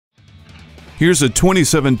Here's a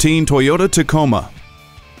 2017 Toyota Tacoma.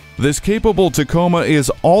 This capable Tacoma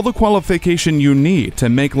is all the qualification you need to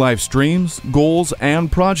make life's dreams, goals,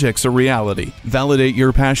 and projects a reality. Validate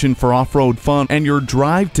your passion for off-road fun and your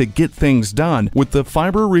drive to get things done with the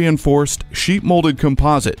fiber-reinforced, sheet-molded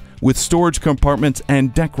composite with storage compartments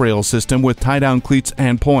and deck rail system with tie-down cleats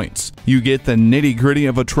and points. You get the nitty-gritty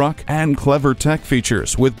of a truck and clever tech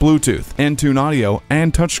features with Bluetooth, N-Tune audio,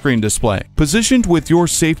 and touchscreen display. Positioned with your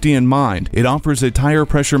safety in mind, it offers a tire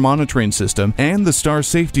pressure monitoring system and the Star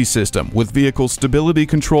Safety System with vehicle stability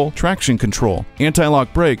control, traction control,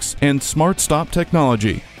 anti-lock brakes, and smart stop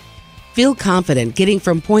technology. Feel confident getting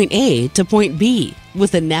from point A to point B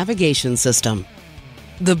with a navigation system.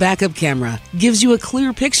 The backup camera gives you a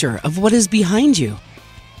clear picture of what is behind you.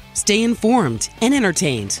 Stay informed and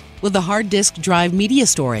entertained with the hard disk drive media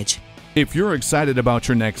storage. If you're excited about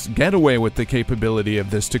your next getaway with the capability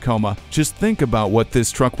of this Tacoma, just think about what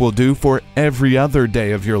this truck will do for every other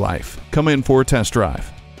day of your life. Come in for a test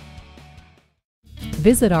drive.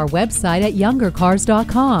 Visit our website at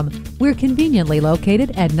youngercars.com. We're conveniently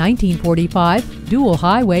located at 1945 Dual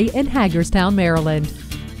Highway in Hagerstown, Maryland.